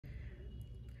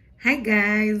Hi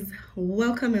guys,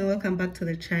 welcome and welcome back to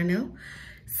the channel.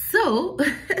 So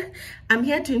I'm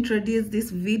here to introduce this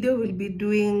video. We'll be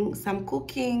doing some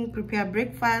cooking, prepare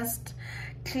breakfast,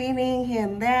 cleaning here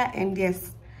and there, and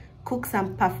yes, cook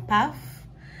some puff puff,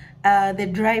 the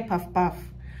dry puff puff.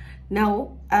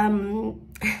 Now I'm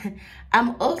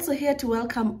also here to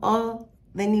welcome all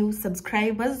the new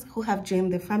subscribers who have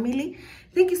joined the family.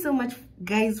 Thank you so much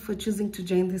guys for choosing to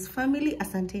join this family.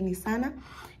 Asanteni sana.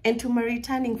 And to my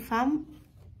returning fam,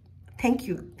 thank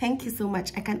you so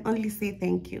much. I can only say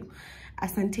thank you.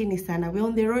 Asanteni sana. We're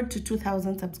on the road to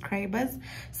 2,000 subscribers,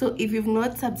 so if you've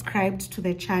not subscribed to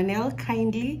the channel,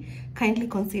 kindly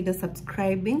consider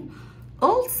subscribing.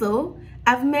 Also,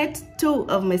 I've met 2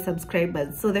 of my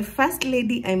subscribers. So the first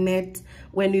lady I met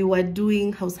when we were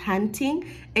doing house hunting,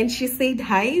 and she said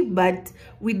hi, but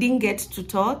we didn't get to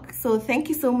talk. So thank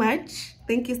you so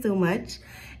much.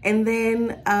 And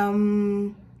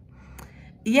then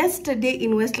yesterday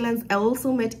in Westlands, I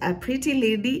also met a pretty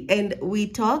lady and we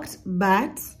talked,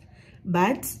 but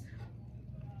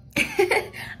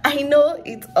I know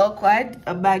it's awkward,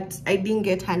 but I didn't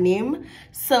get her name.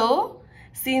 So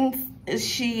since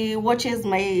she watches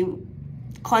my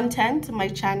content, my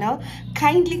channel,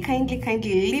 kindly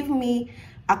leave me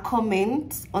a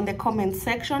comment on the comment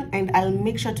section and I'll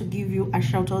make sure to give you a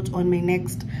shout out on my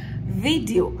next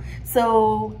video.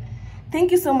 So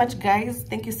thank you so much guys,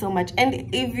 thank you so much.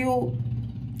 And if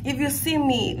you see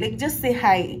me, like, just say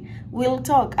hi, we'll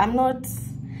talk. I'm not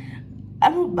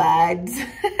bad.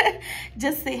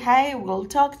 Just say hi, we'll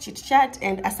talk, chit chat,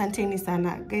 and asanteni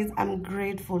sana guys. I'm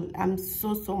grateful. I'm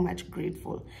so much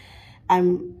grateful.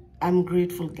 I'm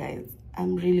grateful guys.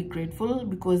 I'm really grateful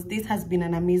because this has been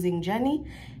an amazing journey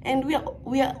and we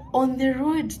are on the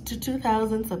road to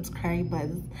 2,000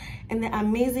 subscribers, and the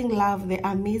amazing love, the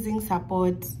amazing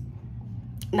support,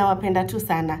 nawapenda tu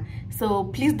sana. So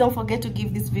please don't forget to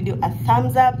give this video a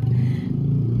thumbs up.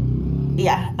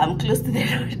 Yeah, I'm close to the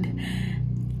road.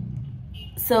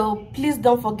 So please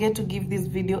don't forget to give this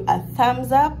video a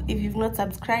thumbs up. If you've not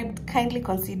subscribed, kindly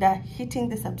consider hitting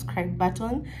the subscribe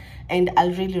button and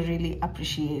I'll really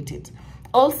appreciate it.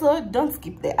 Also, don't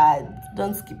skip the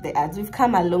ads. We've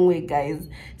come a long way guys,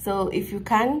 so if you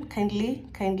can,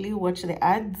 kindly watch the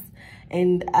ads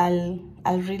and I'll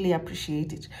really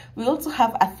appreciate it. We also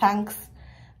have a thanks,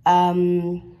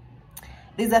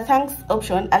 there's a thanks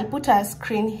option. I'll put a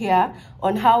screen here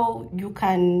on how you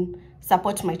can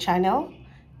support my channel,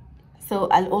 so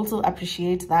I'll also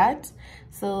appreciate that.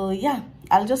 So yeah,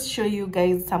 I'll just show you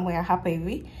guys somewhere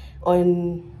happy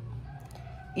on,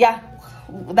 yeah,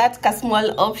 that's a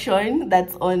small option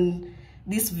that's on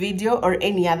this video or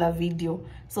any other video.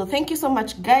 So thank you so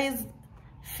much guys,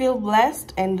 feel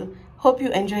blessed and hope you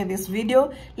enjoy this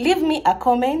video. Leave me a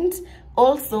comment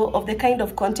also of the kind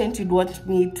of content you'd want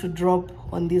me to drop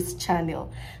on this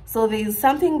channel. So there is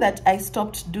something that I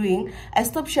stopped doing. I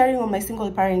stopped sharing on my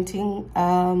single parenting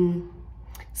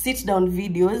sit down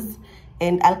videos,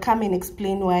 and I'll come and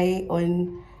explain why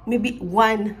on maybe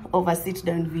one of a sit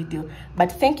down video.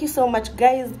 But thank you so much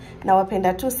guys,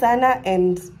 nawapenda tu sana,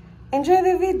 and enjoy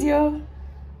the video.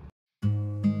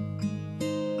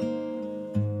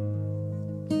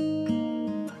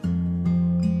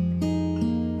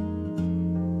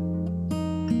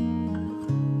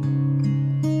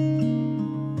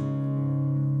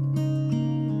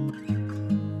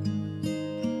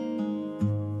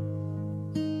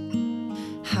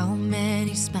 How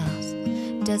many smiles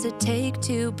does it take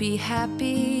to be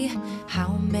happy?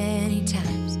 How many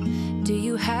times do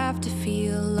you have to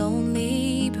feel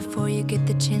lonely before you get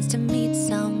the chance to meet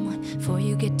someone, before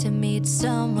you get to meet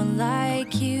someone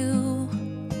like you?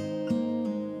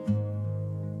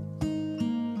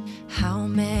 How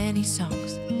many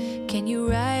songs can you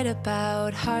write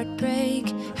about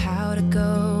heartbreak? How to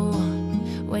go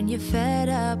on when you're fed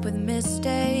up with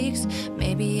mistakes?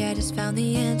 Maybe I just found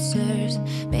the answers.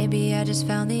 Maybe I just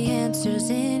found the answers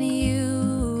in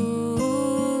you.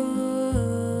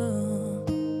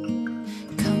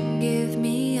 Come give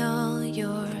me all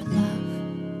your love.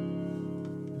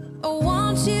 I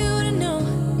want you to know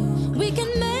we can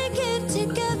make it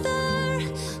together.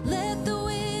 Let the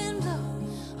wind blow.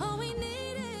 All we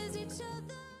need is each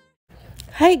other.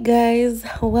 Hi guys,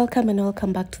 welcome and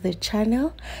welcome back to the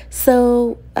channel.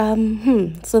 So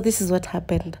so this is what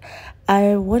happened.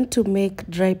 I want to make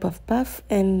dry puff puff,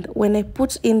 and when I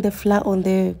put in the flour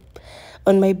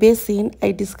on my basin,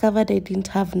 I discovered I didn't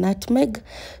have nutmeg.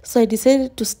 So I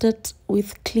decided to start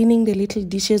with cleaning the little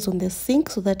dishes on the sink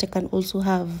so that I can also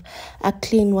have a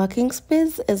clean working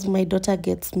space as my daughter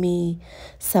gets me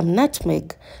some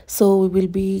nutmeg. So we will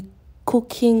be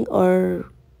cooking or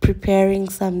preparing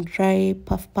some dry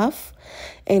puff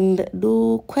and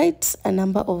do quite a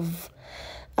number of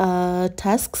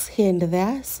tasks here and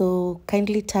there, so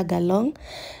kindly tag along.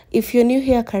 If you're new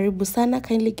here, karibu sana.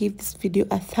 Kindly give this video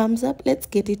a thumbs up. Let's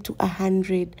get it to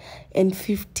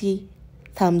 150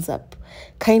 thumbs up.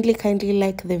 Kindly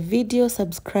like the video,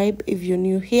 subscribe if you're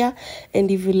new here, and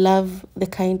if you love the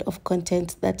kind of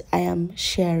content that I am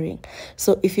sharing.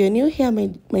 So if you're new here,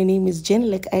 my name is Jen,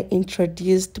 like I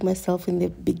introduced myself in the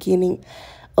beginning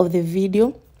of the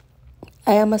video.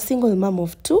 I am a single mom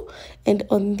of 2, and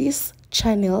on this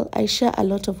channel I share a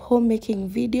lot of homemaking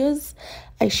videos.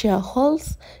 I share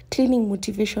hauls, cleaning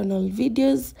motivational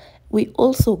videos. We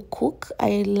also cook.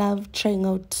 I love trying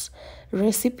out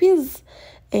recipes,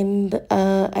 and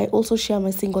I also share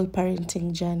my single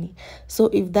parenting journey. So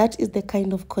if that is the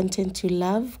kind of content you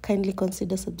love, kindly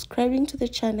consider subscribing to the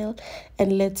channel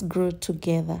and let's grow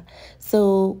together.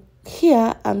 So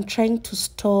here I'm trying to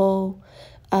store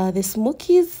the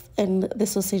smokies and the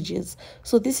sausages.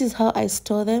 So this is how I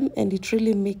store them, and it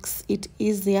really makes it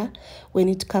easier when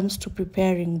it comes to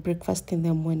preparing breakfast in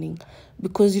the morning,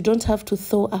 because you don't have to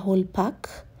thaw a whole pack.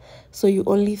 So you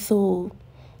only thaw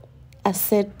a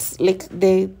set, like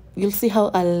you'll see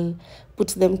how I'll put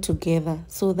them together.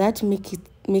 So that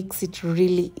makes it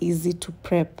really easy to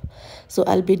prep. So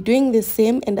I'll be doing the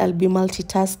same, and I'll be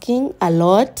multitasking a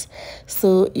lot,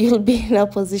 so you'll be in a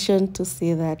position to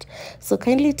see that. So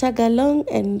kindly tag along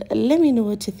and let me know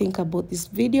what you think about this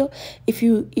video. If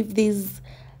there's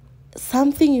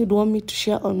something you'd want me to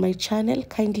share on my channel,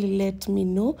 kindly let me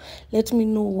know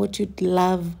what you'd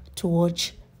love to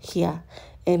watch here,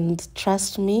 and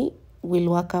trust me,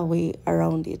 we'll work our way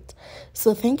around it.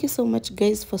 So thank you so much,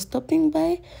 guys, for stopping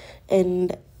by,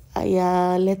 and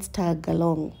yeah, let's tag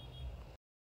along.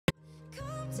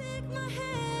 Come take my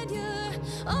hand, you're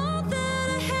all that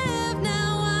I have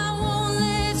now. I won't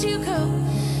let you go,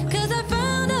 'cause I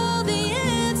found all the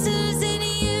answers in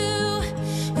you.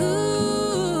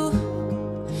 Ooh,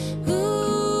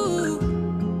 ooh,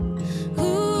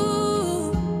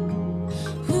 ooh,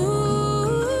 ooh,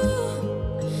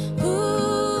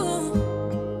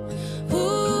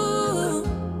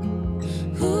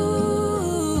 ooh.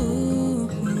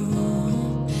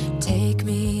 Take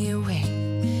me away.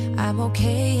 I'm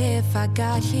okay if I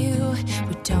got you.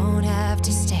 We don't have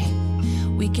to stay.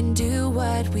 We can do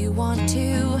what we want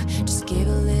to. Just give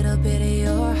a little bit of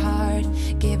your heart.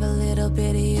 Give a little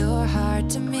bit of your heart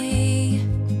to me.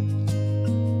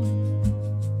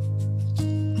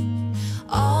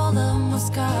 All of my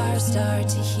scars start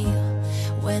to heal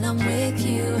when I'm with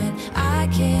you, and I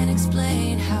can't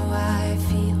explain how I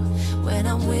feel when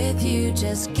I'm with you.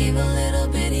 Just give a little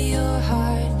bit of your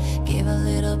heart. Give a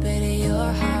little bit of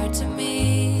your heart to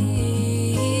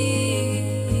me.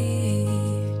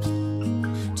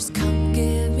 Just come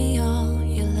give me all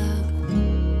your love.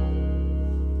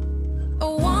 I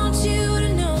want you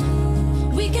to know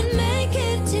we can make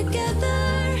it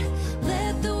together.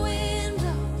 Let the wind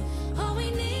blow. All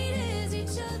we need is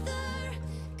each other.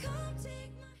 Come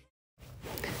take my...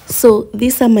 So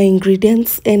these are my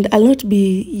ingredients, and I'll not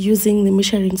be using the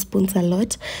measuring spoons a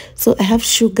lot. So I have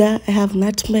sugar, I have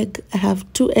nutmeg, I have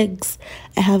 2 eggs,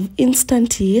 I have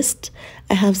instant yeast,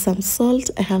 I have some salt,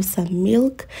 I have some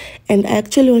milk, and I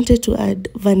actually wanted to add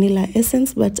vanilla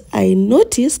essence, but I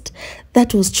noticed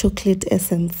that was chocolate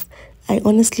essence. I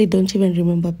honestly don't even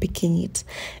remember picking it.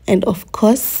 And of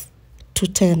course, to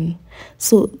 10.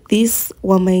 So these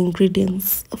were my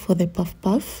ingredients for the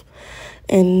puff.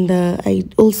 And I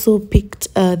also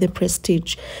picked the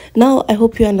Prestige. Now I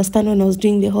hope you understand, when I was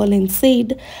doing the haul and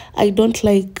said I don't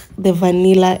like the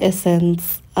vanilla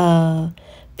essence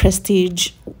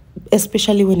Prestige,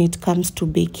 especially when it comes to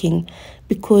baking,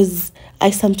 because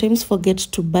I sometimes forget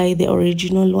to buy the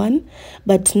original one.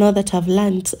 But now that I've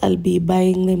learned, I'll be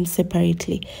buying them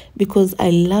separately, because I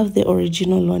love the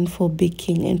original one for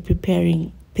baking and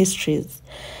preparing pastries.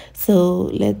 So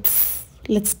let's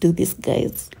do this,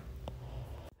 guys.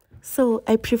 So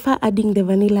I prefer adding the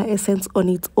vanilla essence on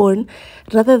its own,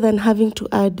 rather than having to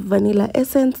add vanilla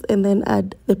essence and then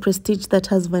add the Prestige that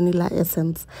has vanilla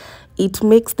essence. It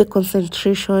makes the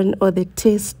concentration or the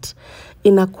taste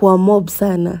inakuwa mob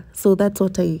sana. So that's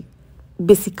what I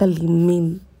basically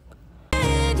mean.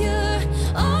 And you're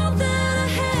all that I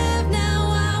have now.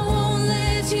 I won't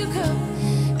let you go,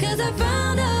 'cause I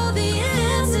found all the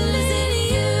answers in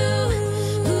you.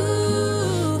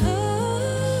 Ooh,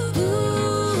 ooh, ooh,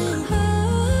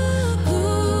 ooh,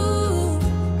 ooh.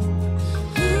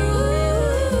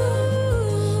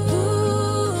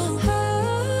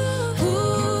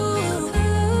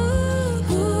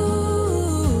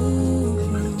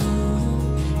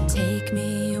 Take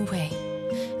me away.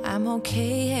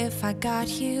 if I got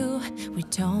you. We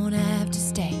don't have to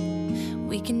stay.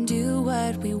 We can do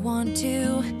what we want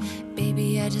to.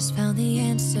 Baby, I just found the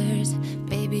answers.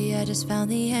 Baby, I just found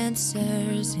the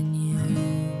answers in you.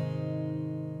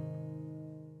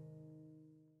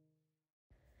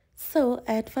 So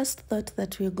I at first thought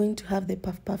that we were going to have the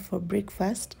puff puff for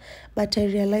breakfast, but I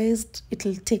realized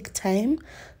it'll take time.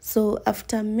 So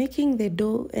after making the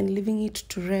dough and leaving it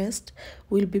to rest,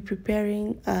 we'll be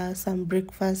preparing some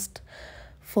breakfast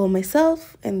for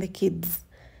myself and the kids.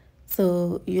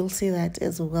 So you'll see that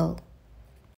as well.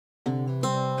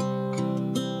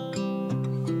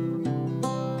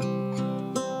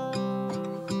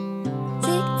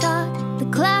 Tick tock, the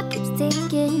clock keeps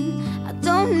ticking. I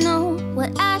don't know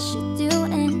what I should do,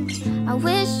 and I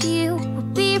wish you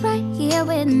would be right here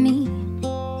with me.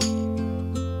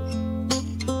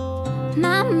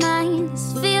 My mind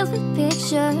is filled with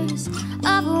pictures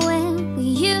of when we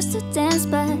used to dance,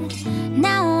 but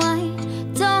now I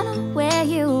don't know where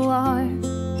you are.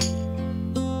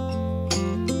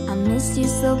 I miss you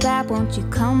so bad, won't you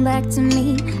come back to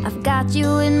me? I've got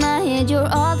you in my head, you're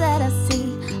all that I see.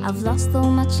 I've lost all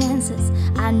my chances,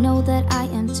 I know that I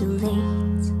am too late.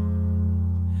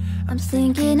 I'm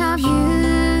thinking of you,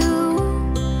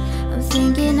 I'm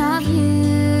thinking of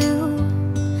you,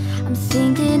 I'm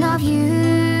thinking of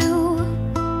you,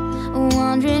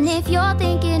 wondering if you're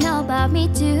thinking about me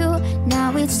too.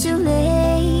 Now it's too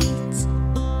late,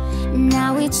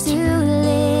 now it's too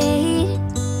late.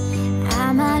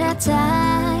 I'm out of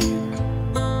time,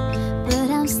 but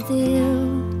I'm still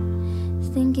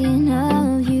thinking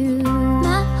of you.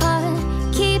 My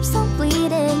heart keeps on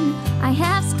bleeding. I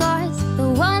have scars, the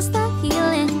ones that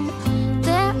healing.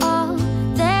 They're all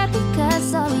there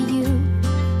because of you.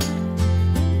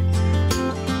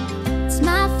 It's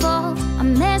my fault, I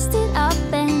messed it up,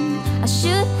 and I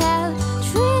should have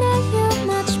treated you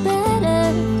much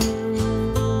better,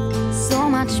 so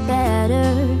much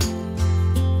better.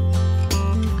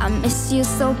 I miss you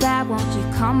so bad, won't you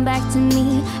come back to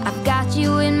me? I've got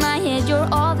you in my head, you're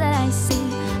all that I see.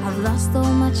 I've lost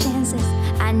all my chances,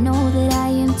 I know that I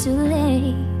am too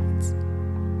late.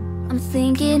 I'm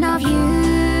thinking of you,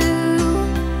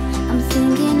 I'm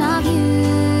thinking of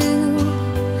you,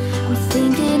 I'm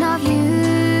thinking of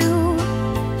you,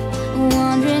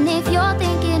 wondering if you're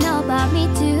thinking about me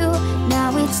too.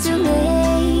 Now it's too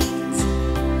late,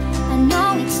 I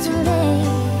know it's too late.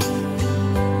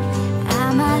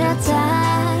 I'm out of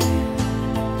time,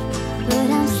 but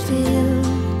I'm still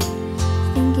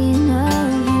thinking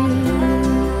of you.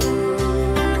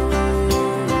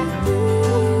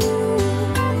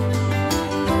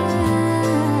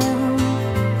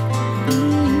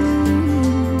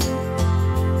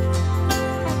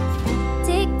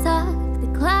 Tick tock, the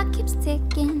clock keeps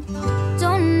ticking.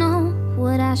 Don't know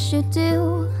what I should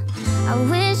do. I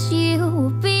wish you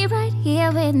would be right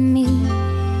here with me.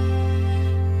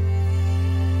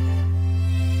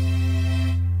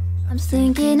 I'm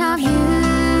thinking of you,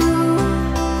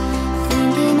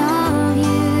 thinking of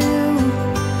you,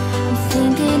 I'm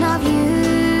thinking of you,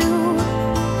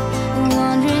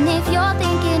 wondering if you're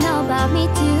thinking about me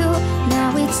too.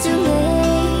 Now it's too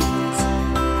late,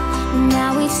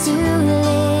 now it's too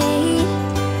late.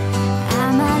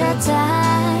 I'm out of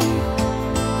time,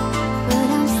 but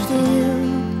I'm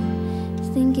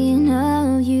still thinking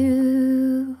of you.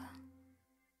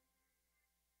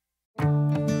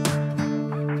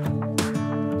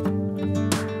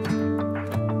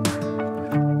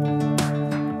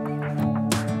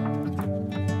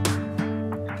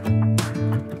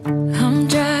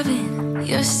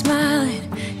 You're smiling,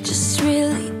 just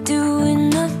really doing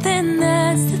nothing.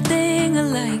 That's the thing I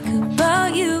like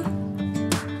about you.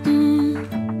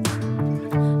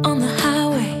 On the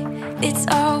highway, it's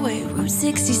our way, Route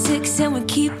 66, and we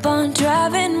keep on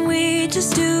driving. We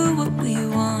just do what we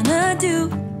wanna do.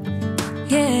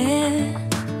 Yeah,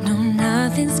 no,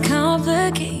 nothing's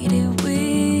complicated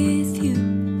with you.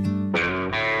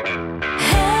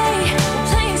 Hey,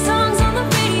 playing songs on the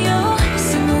radio,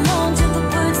 sing along to the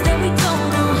words that we don't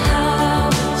know how.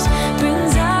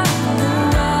 Brings out the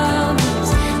wildness,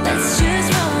 let's just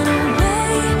run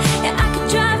away. Yeah, I could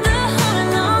drive the whole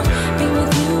along. Being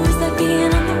with you is like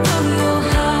being on the rodeo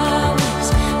highways.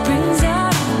 Brings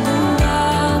out the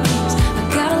wildness, I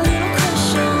got a little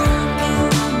crush on you.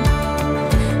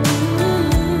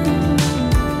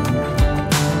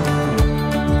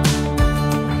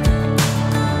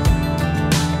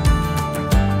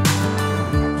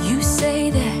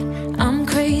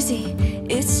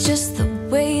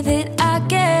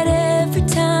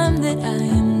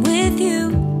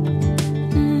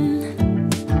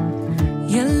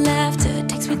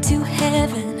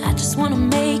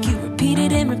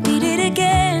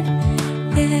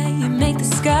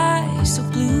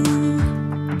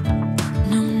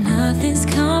 is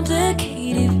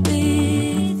complicated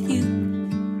with you.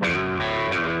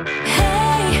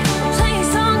 Hey, playing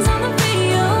songs on the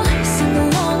radio, sing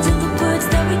along to the words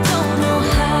that we don't know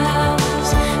how.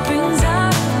 Brings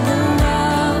out the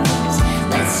wild.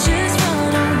 Let's just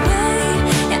run away.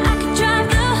 Yeah, I could drive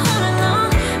the whole night long.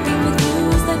 Being with you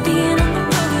is like being on the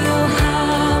rodeo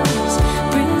house.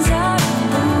 Brings out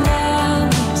the wild.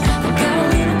 I got a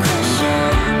little crush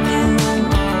on you.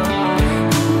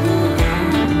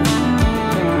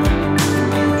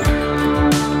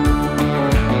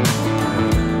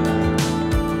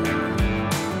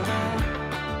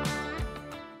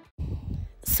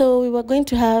 So we were going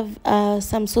to have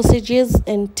some sausages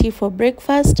and tea for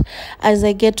breakfast as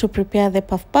I get to prepare the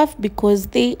puff puff, because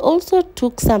they also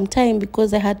took some time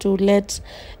because I had to let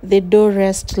the dough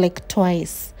rest like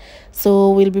twice.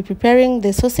 So we'll be preparing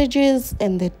the sausages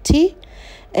and the tea,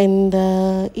 and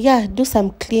yeah, do some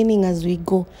cleaning as we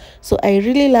go. So I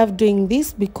really love doing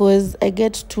this because I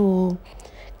get to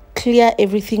clear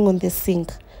everything on the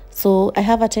sink. So I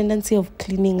have a tendency of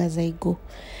cleaning as I go.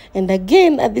 And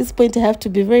again, at this point, I have to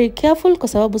be very careful kwa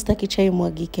sababu sitaki chai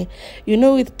mwagike. You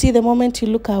know, with tea, the moment you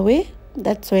look away,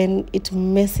 that's when it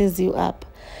messes you up.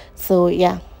 So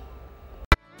yeah.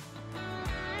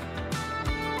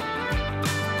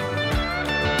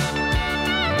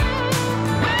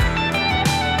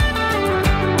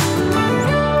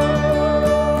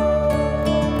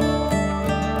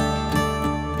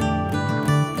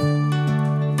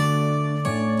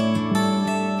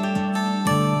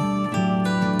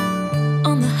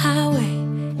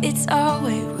 It's our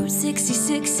way, Route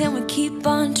 66, and we keep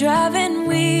on driving.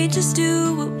 We just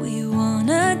do what we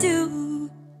wanna do.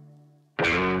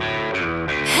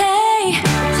 Hey,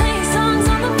 playing songs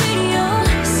on the radio,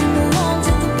 sing along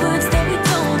to the words that we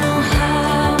don't know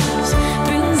how.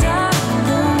 Brings out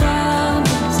the wild.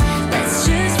 Let's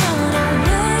just run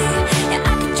away. Yeah, I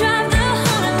could drive the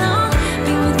whole night long.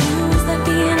 Being with you is like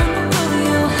being on the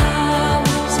rodeo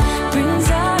house. Brings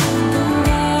out the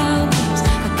wild.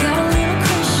 I got a little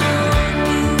crush on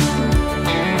you.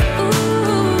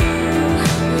 Ooh, I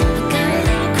got a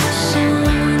little crush on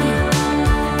you. I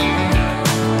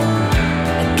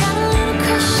got a little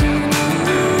crush on you.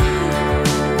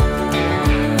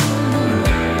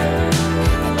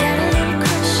 I got a little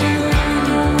crush on you.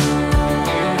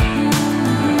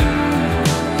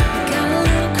 I got a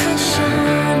little crush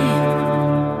on you.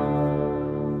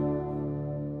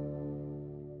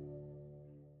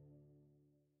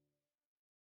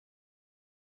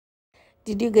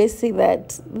 Did you guys see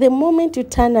that? The moment you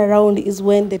turn around is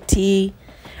when the tea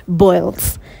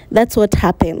boils. That's what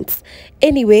happens.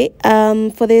 Anyway,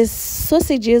 for the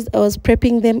sausages, I was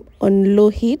prepping them on low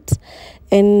heat,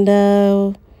 and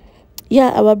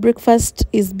yeah, our breakfast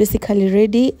is basically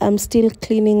ready. I'm still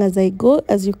cleaning as I go,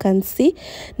 as you can see.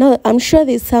 Now, I'm sure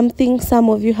there's something some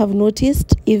of you have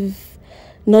noticed, if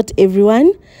not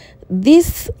everyone.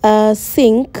 This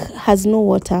sink has no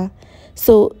water,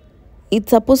 so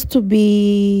it's supposed to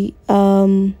be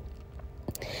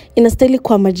inastahili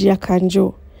kwa maji ya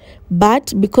kanjo,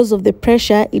 but because of the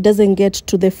pressure, it doesn't get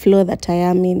to the floor that I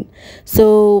am in.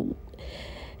 So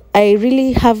I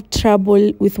really have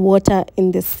trouble with water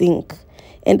in the sink,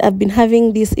 and I've been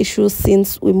having this issue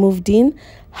since we moved in.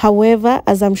 However,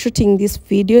 as I'm shooting this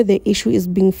video, the issue is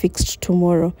being fixed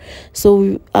tomorrow.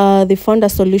 So they found a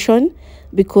solution,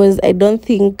 because I don't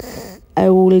think I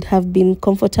would have been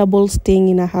comfortable staying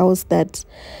in a house that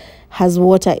has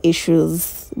water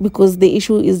issues, because the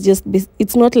issue is just,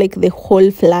 it's not like the whole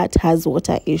flat has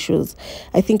water issues.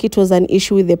 I think it was an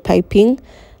issue with the piping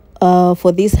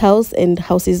for this house and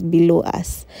houses below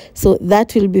us. So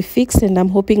that will be fixed, and I'm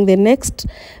hoping the next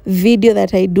video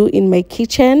that I do in my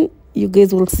kitchen, you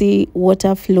guys will see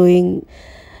water flowing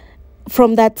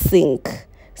from that sink.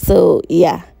 So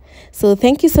yeah. So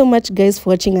thank you so much, guys,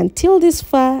 for watching until this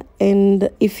far. And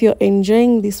if you're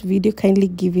enjoying this video, kindly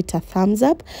give it a thumbs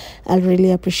up. I'll really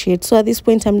appreciate. So at this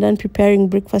point, I'm done preparing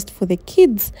breakfast for the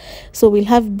kids. So we'll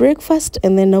have breakfast,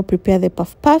 and then I'll prepare the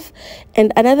puff puff.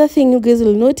 And another thing you guys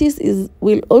will notice is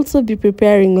we'll also be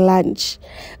preparing lunch,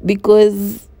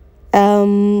 because by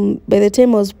the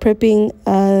time I was prepping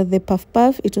the puff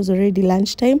puff, it was already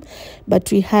lunchtime, but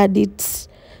we had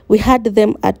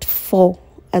them at 4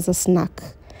 as a snack.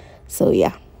 So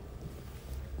yeah.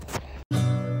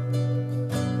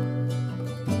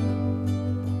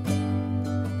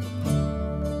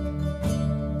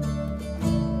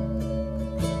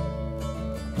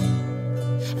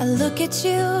 I look at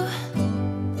you,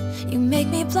 you make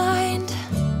me blind.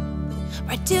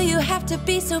 Why do you have to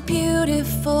be so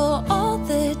beautiful all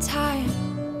the time?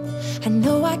 I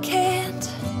know I can't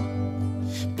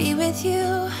be with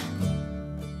you.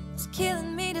 It's killing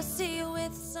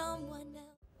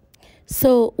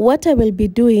So what I will be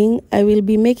doing, I will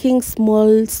be making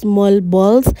small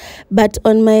balls, but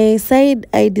on my side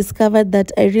I discovered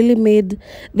that I really made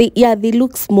they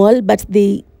look small, but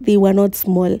they were not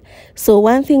small. So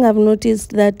one thing I've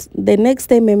noticed that the next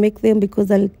time I make them,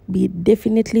 because I'll be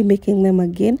definitely making them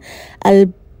again,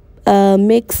 I'll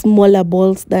make smaller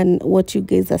balls than what you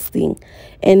guys are seeing.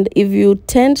 And if you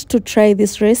tend to try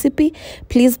this recipe,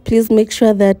 please make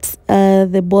sure that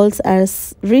the balls are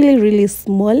really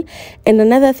small. And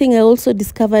another thing I also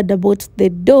discovered about the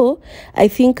dough, I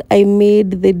think I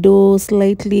made the dough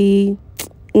slightly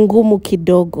ngumu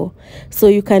kidogo, so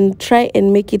you can try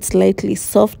and make it slightly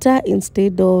softer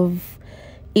instead of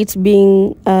it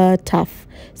being tough.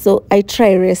 So I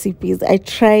try recipes, I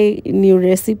try new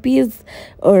recipes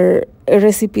or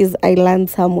recipes I learned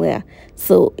somewhere.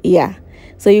 So yeah,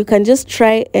 so you can just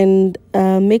try and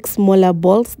make smaller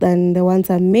balls than the ones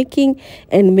I'm making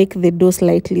and make the dough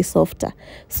slightly softer.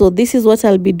 So this is what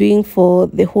I'll be doing for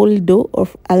the whole dough, or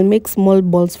I'll make small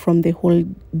balls from the whole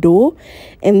dough,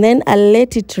 and then I'll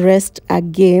let it rest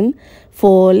again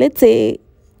for let's say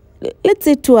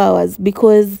 2 hours,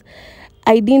 because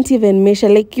I didn't even measure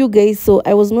like you guys, so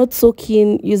I was not so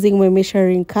keen using my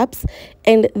measuring cups.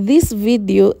 And this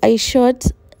video I shot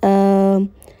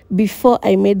before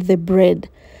I made the bread.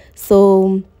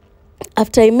 So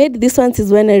after I made this one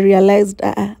is when I realized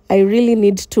I really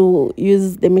need to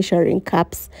use the measuring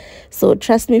cups. So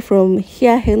trust me, from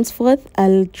here henceforth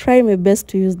I'll try my best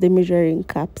to use the measuring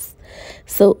cups.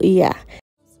 So yeah.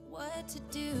 What to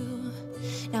do?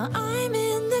 Now I'm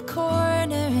in the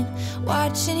corner and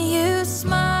watching you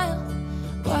smile,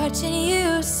 watching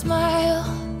you smile.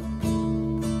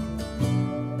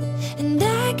 And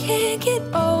I can't get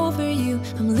over you,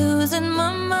 I'm losing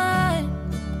my mind.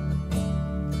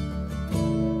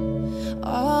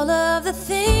 All of the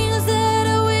things that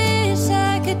I wish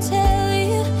I could tell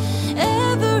you,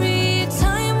 every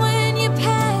time when you're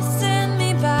passing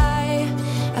me by,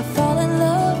 I fall in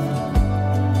love.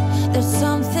 There's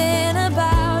something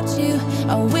about you,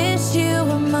 I wish you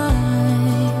were mine.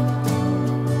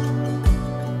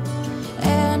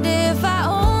 And if I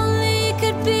only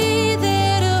could be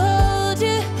there to hold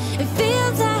you, it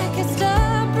feels like I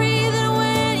stop breathing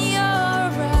when you're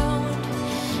around.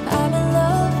 I'm in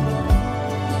love,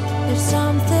 there's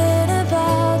something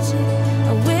about you,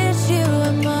 I wish you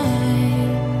were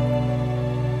mine.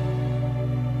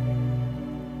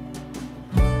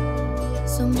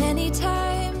 So many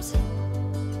times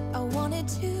I wanted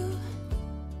to.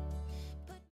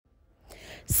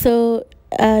 So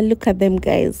look at them,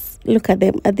 guys, look at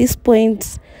them. At this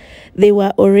point they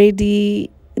had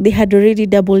already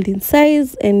doubled in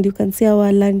size, and you can see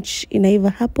our lunch in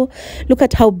Aiva Hapo. Look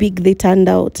at how big they turned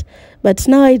out. But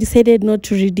now I decided not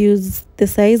to reduce the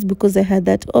size because I had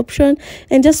that option,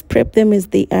 and just prep them as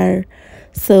they are.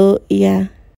 So yeah.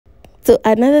 So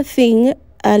another thing,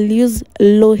 I'll use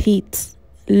low heat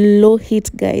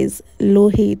guys, low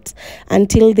heat,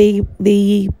 until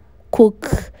they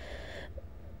cook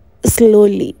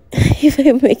slowly, if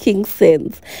I'm making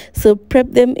sense. So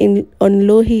prep them on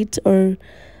low heat, or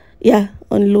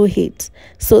on low heat.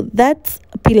 So that's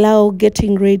pilau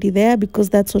getting ready there, because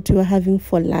that's what we were having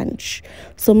for lunch.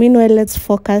 So meanwhile, let's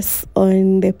focus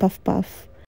on the puff puff.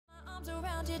 My arms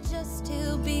around you just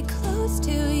to be close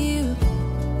to you,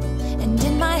 and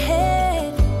in my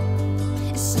head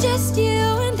it's just you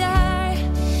and I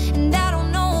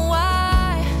don't know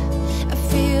why I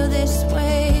feel this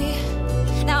way.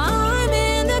 Now I'm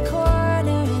in the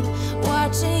corner and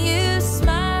watching you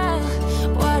smile,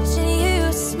 watching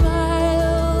you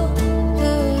smile.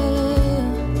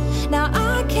 Now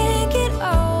I can't get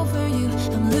over you,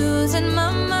 I'm losing my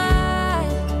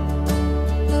mind.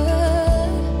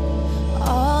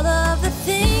 All of the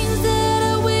things that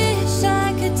I wish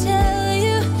I could tell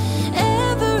you,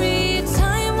 every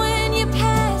time when you pass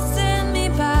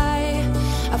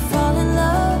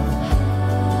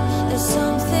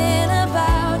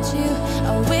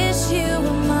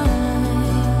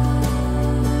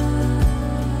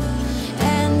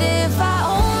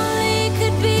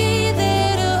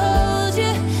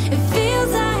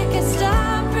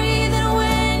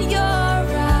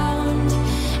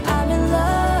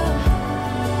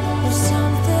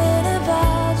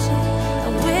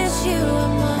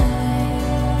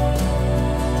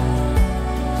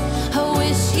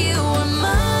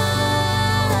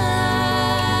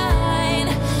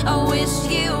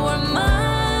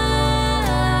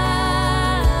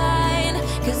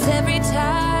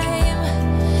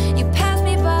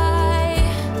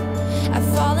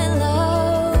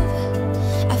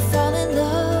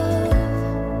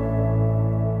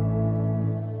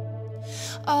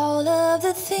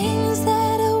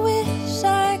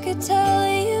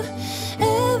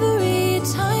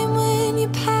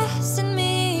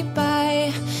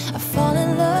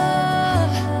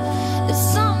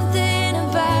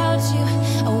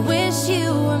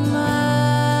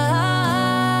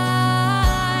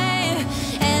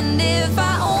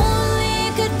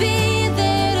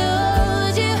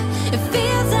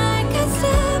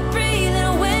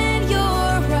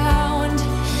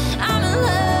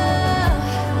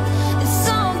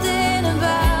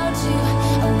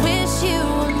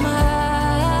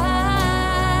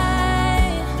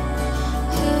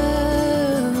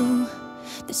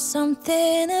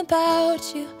something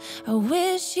about you. I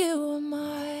wish you were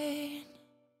mine.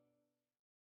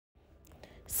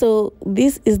 So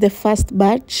this is the first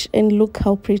batch, and look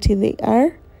how pretty they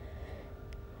are.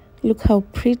 Look how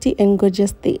pretty and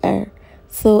gorgeous they are.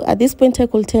 So at this point I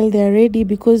could tell they are ready,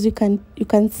 because you can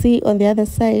see on the other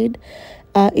side,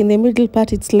 in the middle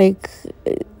part, it's like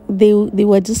they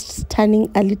were just turning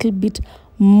a little bit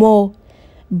more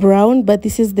brown, but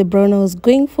this is the brown I was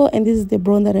going for, and this is the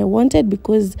brown that I wanted,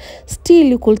 because still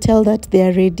you could tell that they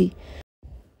are ready.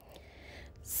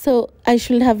 So I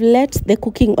should have let the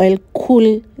cooking oil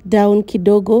cool down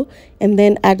kidogo and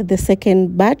then add the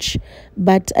second batch,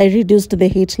 but I reduced the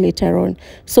heat later on.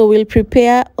 So we'll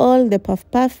prepare all the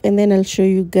puff and then I'll show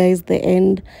you guys the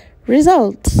end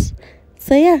results.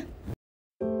 So yeah.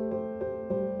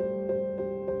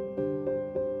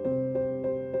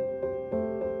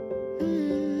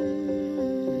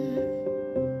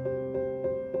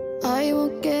 I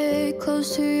won't get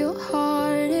close to your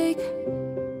heartache.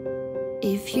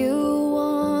 If you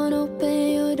won't open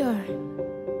your door,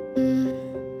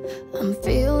 I'm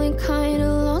feeling kinda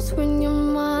lost when your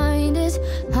mind is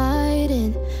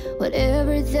hiding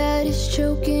whatever that is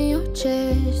choking your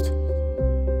chest.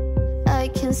 I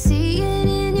can see it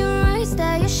in your eyes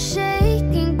that you're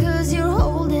shaking, 'cause you're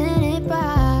holding it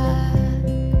back.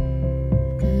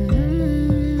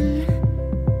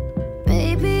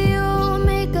 Maybe you'll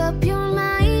make up your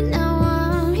mind now.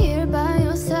 I'm here by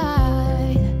your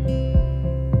side.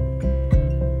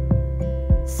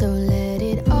 So let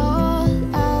it all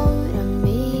out of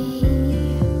me.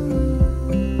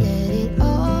 Let it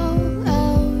all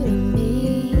out of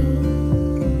me.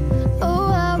 Oh,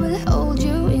 I will hold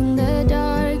you in the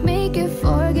dark, make you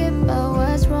forget about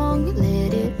what's wrong.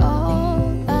 Let it all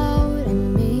out of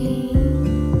me.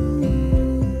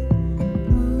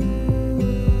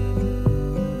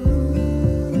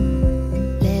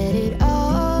 Let it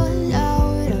all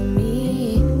out of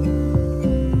me.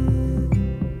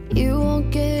 You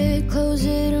won't get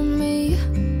closer to me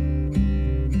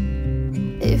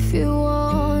if you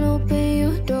won't open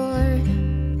your door.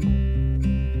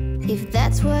 If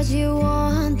that's what you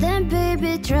want, then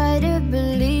baby, try to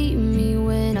believe me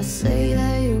when I say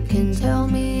that you can tell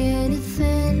me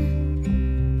anything.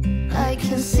 I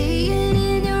can see it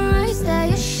in your eyes that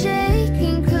you're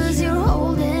shaking, 'cause you're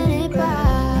holding it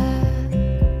back.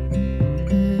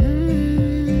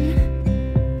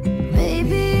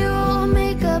 Maybe you'll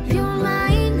make up your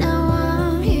mind now.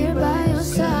 I'm here by your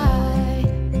side.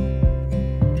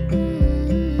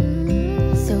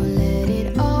 So let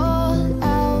it all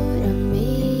out of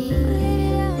me.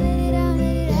 Let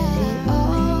it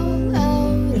all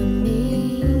out of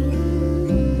me.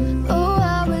 Oh,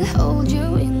 I will hold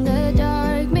you in the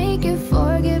dark, make you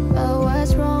forget about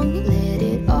what's wrong. Let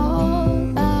it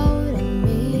all out of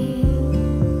me.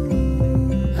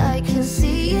 I can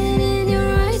see it in your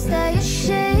eyes that you're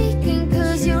shaking,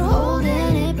 'cause you're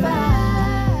holding it back.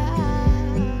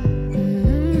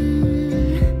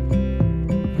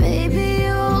 Maybe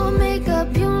you'll make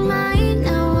up your mind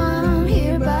now. I'm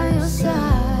here by your side.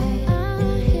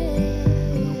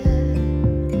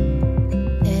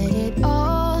 Let it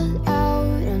all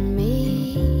out of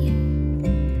me.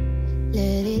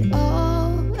 Let it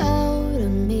all out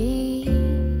of me.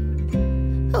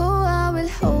 Oh, I will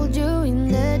hold you in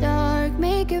the dark,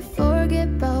 make you forget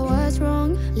about what's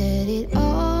wrong. Let it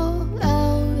all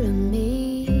out of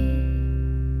me.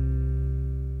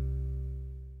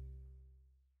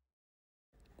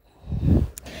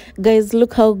 Guys,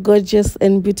 look how gorgeous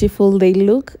and beautiful they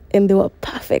look, and they were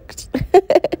perfect.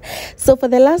 So for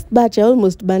the last batch, I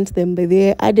almost burnt them, but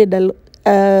they added the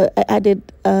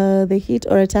heat,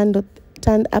 or I turned up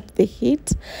the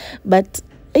heat, but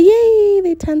yay,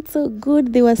 they turned so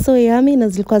good. They were so yummy, na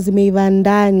zilikuwa zimeiva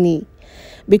ndani,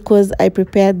 because I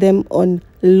prepared them on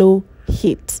low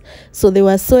heat. So they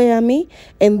were so yummy,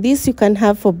 and this you can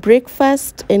have for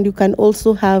breakfast, and you can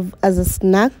also have as a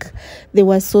snack. They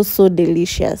were so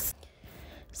delicious.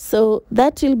 So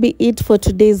that will be it for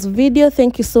today's video.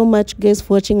 Thank you so much, guys,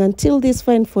 for watching until this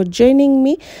far and for joining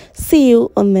me. See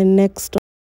you on the next one.